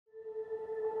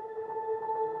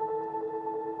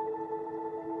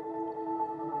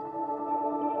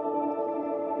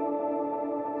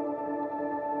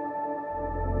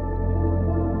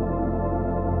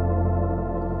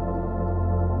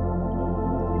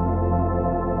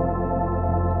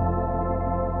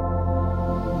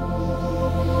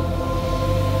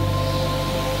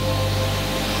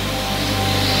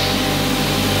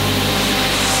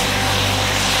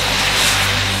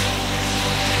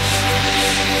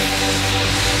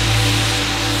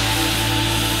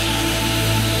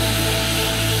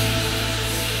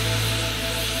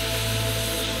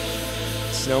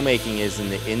Snowmaking is,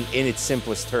 in its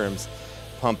simplest terms,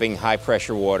 pumping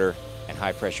high-pressure water and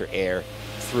high-pressure air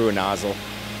through a nozzle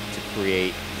to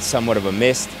create somewhat of a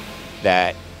mist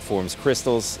that forms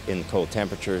crystals in cold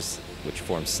temperatures, which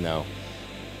forms snow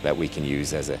that we can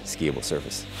use as a skiable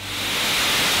surface.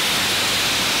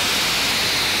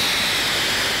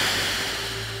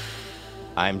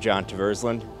 I'm John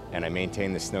Tversland, and I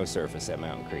maintain the snow surface at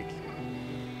Mountain Creek.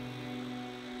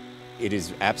 It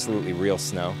is absolutely real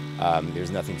snow.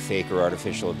 There's nothing fake or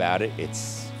artificial about it.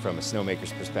 It's, from a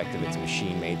snowmaker's perspective, it's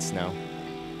machine-made snow.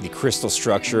 The crystal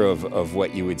structure of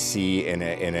what you would see in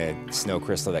a snow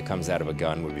crystal that comes out of a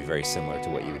gun would be very similar to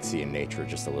what you would see in nature,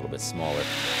 just a little bit smaller.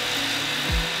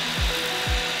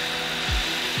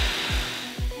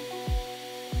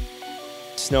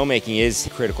 Snowmaking is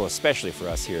critical, especially for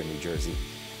us here in New Jersey.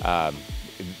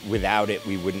 Without it,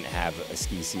 we wouldn't have a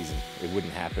ski season. It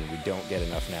wouldn't happen. We don't get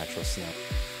enough natural snow.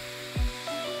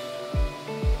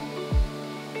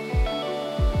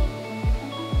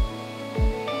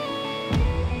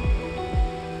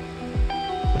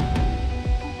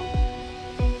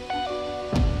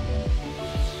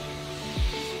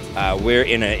 We're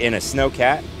in a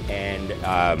snowcat, and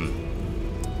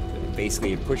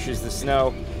basically it pushes the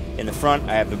snow. In the front,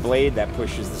 I have the blade that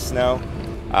pushes the snow,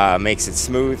 makes it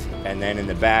smooth, and then in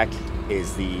the back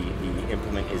is the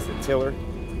implement is the tiller,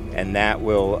 and that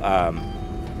will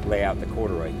lay out the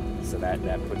corduroy. So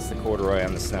that puts the corduroy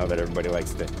on the snow that everybody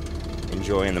likes to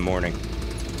enjoy in the morning.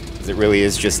 It really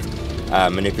is just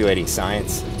manipulating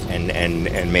science and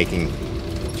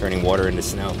turning water into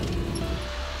snow.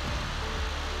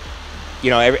 You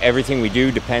know, everything we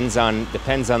do depends on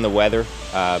the weather.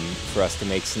 For us to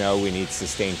make snow, we need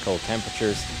sustained cold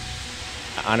temperatures.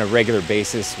 On a regular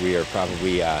basis, we are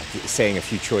probably saying a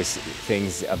few choice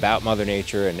things about Mother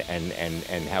Nature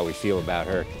and how we feel about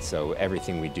her. So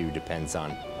everything we do depends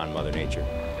on Mother Nature.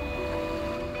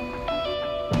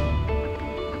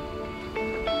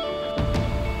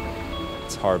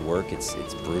 It's hard work. It's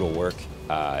brutal work.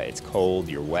 It's cold.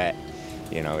 You're wet.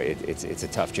 You know, it's a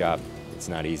tough job. It's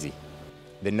not easy.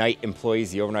 The night employees,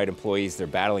 the overnight employees, they're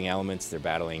battling elements. They're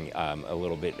battling a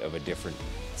little bit of a different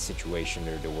situation.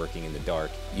 They're working in the dark,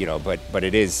 you know. But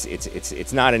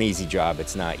it's not an easy job.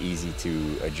 It's not easy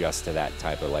to adjust to that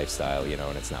type of lifestyle, you know,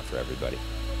 and it's not for everybody.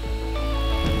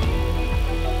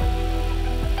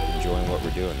 Enjoying what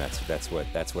we're doing. That's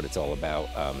what it's all about.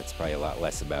 It's probably a lot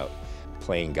less about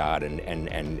playing God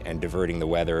and diverting the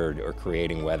weather or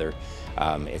creating weather.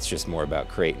 It's just more about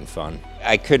creating fun.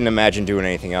 I couldn't imagine doing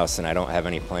anything else, and I don't have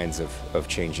any plans of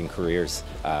changing careers.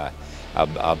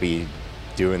 I'll be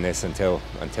doing this until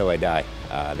I die.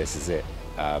 This is it.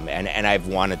 And I've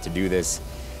wanted to do this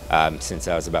since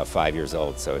I was about 5 years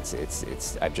old, so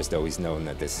I've just always known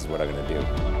that this is what I'm going to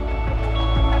do.